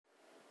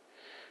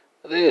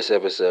This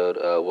episode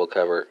will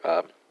cover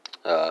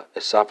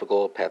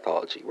esophageal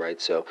pathology,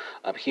 right? So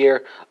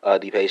here,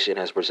 the patient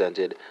has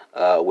presented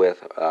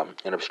with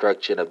an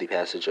obstruction of the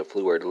passage of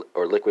fluid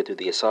or liquid through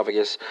the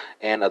esophagus,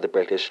 and the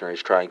practitioner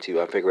is trying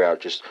to figure out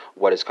just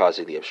what is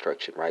causing the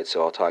obstruction, right?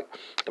 So I'll talk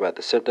about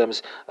the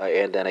symptoms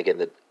and then again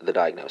the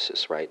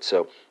diagnosis, right?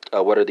 So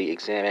what are the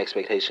exam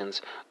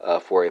expectations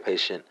for a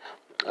patient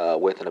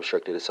with an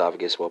obstructed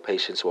esophagus? Well,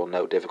 patients will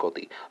note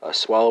difficulty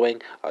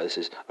swallowing. This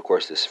is, of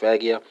course,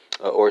 dysphagia,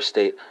 or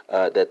state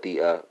that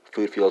the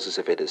food feels as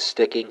if it is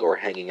sticking or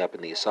hanging up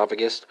in the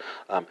esophagus.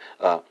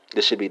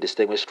 This should be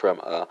distinguished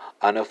from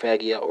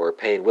anophagia, or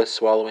pain with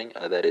swallowing,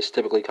 that is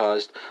typically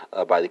caused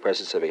by the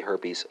presence of a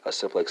herpes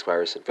simplex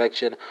virus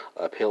infection,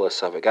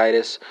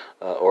 piloesophagitis,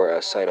 or a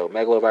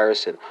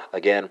cytomegalovirus. And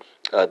again,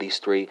 these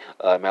three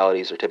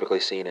maladies are typically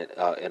seen in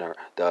the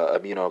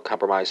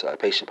immunocompromised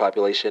patient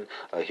population.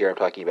 Here I'm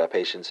talking about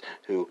patients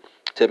who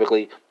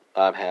typically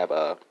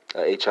have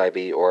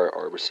HIV or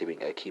are receiving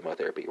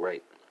chemotherapy,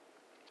 right?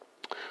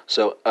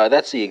 So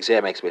that's the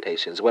exam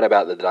expectations. What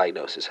about the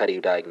diagnosis? How do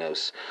you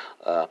diagnose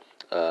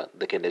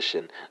the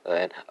condition?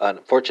 And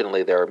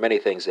unfortunately, there are many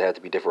things that have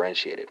to be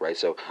differentiated, right?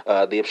 So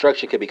the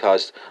obstruction could be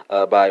caused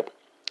by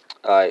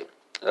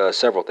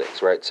several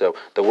things, right? So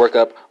the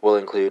workup will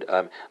include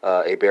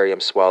a barium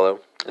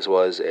swallow as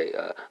well as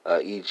a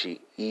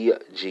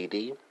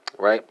EGD,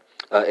 right?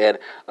 And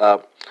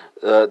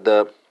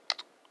the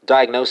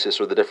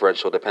diagnosis or the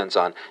differential depends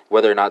on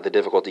whether or not the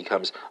difficulty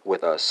comes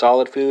with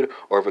solid food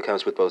or if it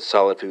comes with both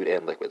solid food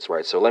and liquids,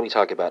 right? So let me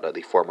talk about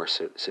the former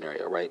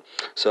scenario, right?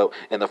 So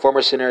in the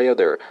former scenario,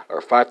 there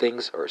are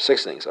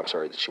six things, I'm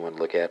sorry, that you want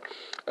to look at.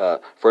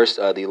 First,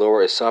 the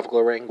lower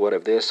esophageal ring. What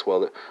of this?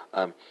 Well,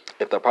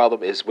 if the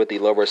problem is with the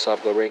lower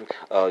esophageal ring,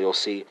 you'll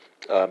see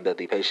that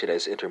the patient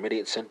has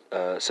intermediate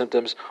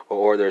symptoms,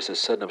 or there's a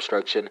sudden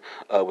obstruction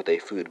with a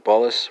food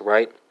bolus,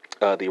 right?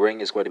 The ring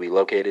is going to be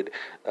located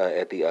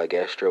at the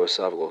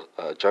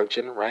gastroesophageal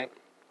junction, right?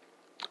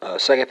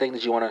 Second thing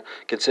that you want to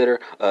consider,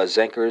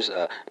 Zenker's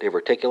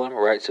diverticulum,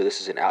 right? So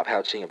this is an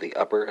outpouching of the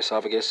upper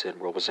esophagus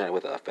and will present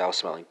with a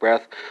foul-smelling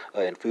breath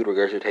and food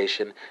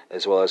regurgitation,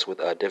 as well as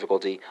with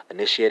difficulty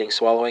initiating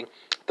swallowing.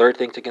 Third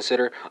thing to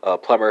consider,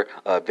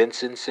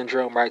 Plummer-Vinson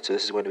syndrome, right? So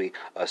this is going to be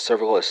a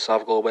cervical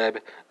esophageal web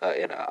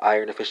and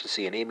iron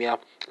deficiency anemia.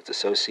 It's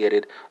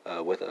associated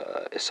with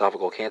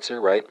esophageal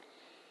cancer, right?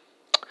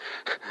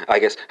 I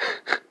guess.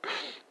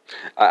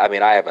 I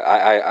mean, I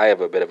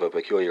have a bit of a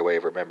peculiar way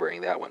of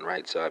remembering that one,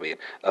 right? So I mean,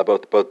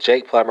 both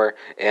Jake Plummer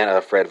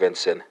and Fred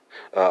Vinson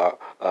are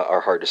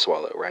hard to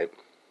swallow, right?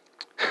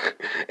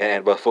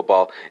 And both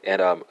football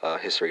and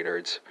history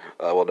nerds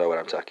will know what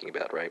I'm talking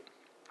about, right?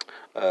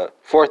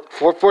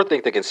 Fourth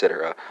thing to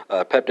consider,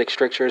 peptic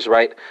strictures,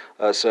 right?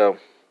 So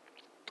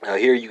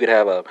here you could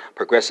have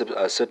progressive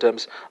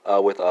symptoms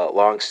with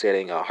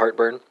long-standing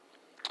heartburn.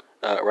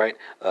 Right.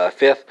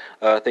 Fifth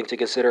thing to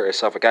consider,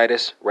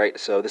 esophagitis. Right.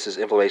 So this is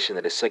inflammation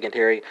that is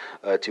secondary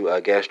to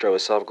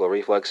gastroesophageal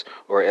reflux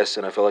or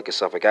eosinophilic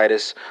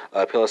esophagitis.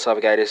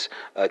 Piloesophagitis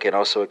can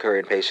also occur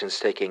in patients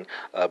taking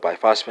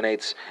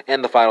biphosphonates.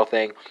 And the final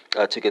thing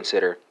to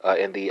consider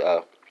in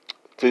the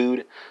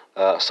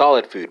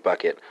solid food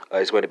bucket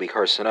is going to be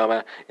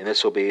carcinoma, and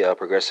this will be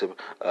progressive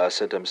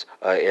symptoms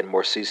in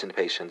more seasoned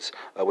patients,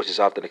 which is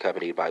often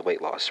accompanied by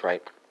weight loss.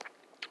 Right.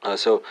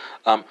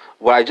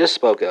 What I just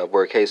spoke of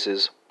were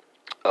cases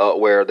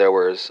where there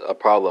was a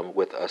problem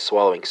with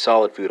swallowing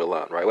solid food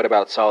alone, right? What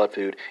about solid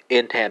food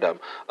in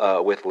tandem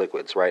with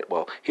liquids, right?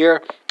 Well,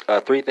 here,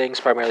 three things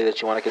primarily that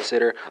you want to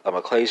consider.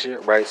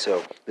 Achalasia, right?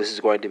 So this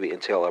is going to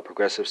entail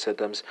progressive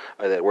symptoms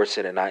that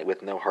worsen at night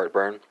with no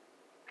heartburn.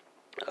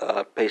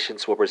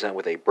 Patients will present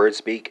with a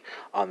bird's beak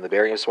on the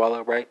barium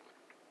swallow, right?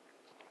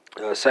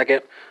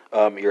 Second,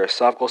 your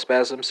esophageal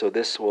spasm. So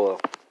this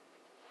will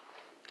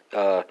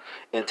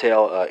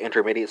entail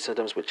intermediate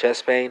symptoms with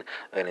chest pain,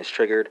 and is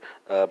triggered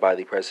by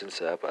the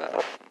presence of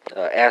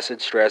acid,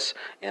 stress,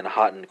 and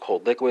hot and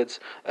cold liquids.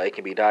 It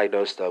can be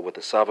diagnosed with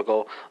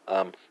esophageal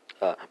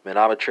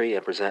manometry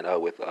and present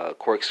with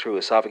corkscrew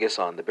esophagus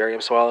on the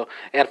barium swallow.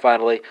 And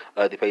finally,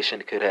 the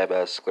patient could have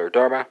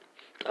scleroderma.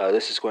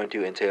 This is going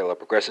to entail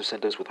progressive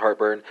symptoms with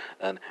heartburn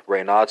and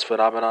Raynaud's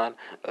phenomenon.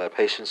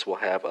 Patients will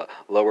have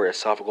lower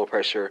esophageal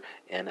pressure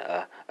and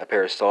a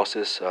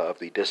peristalsis of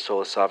the distal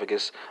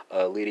esophagus,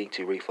 leading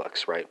to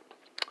reflux, right?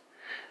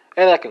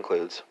 And that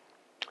concludes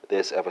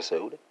this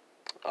episode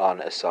on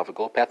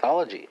esophageal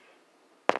pathology.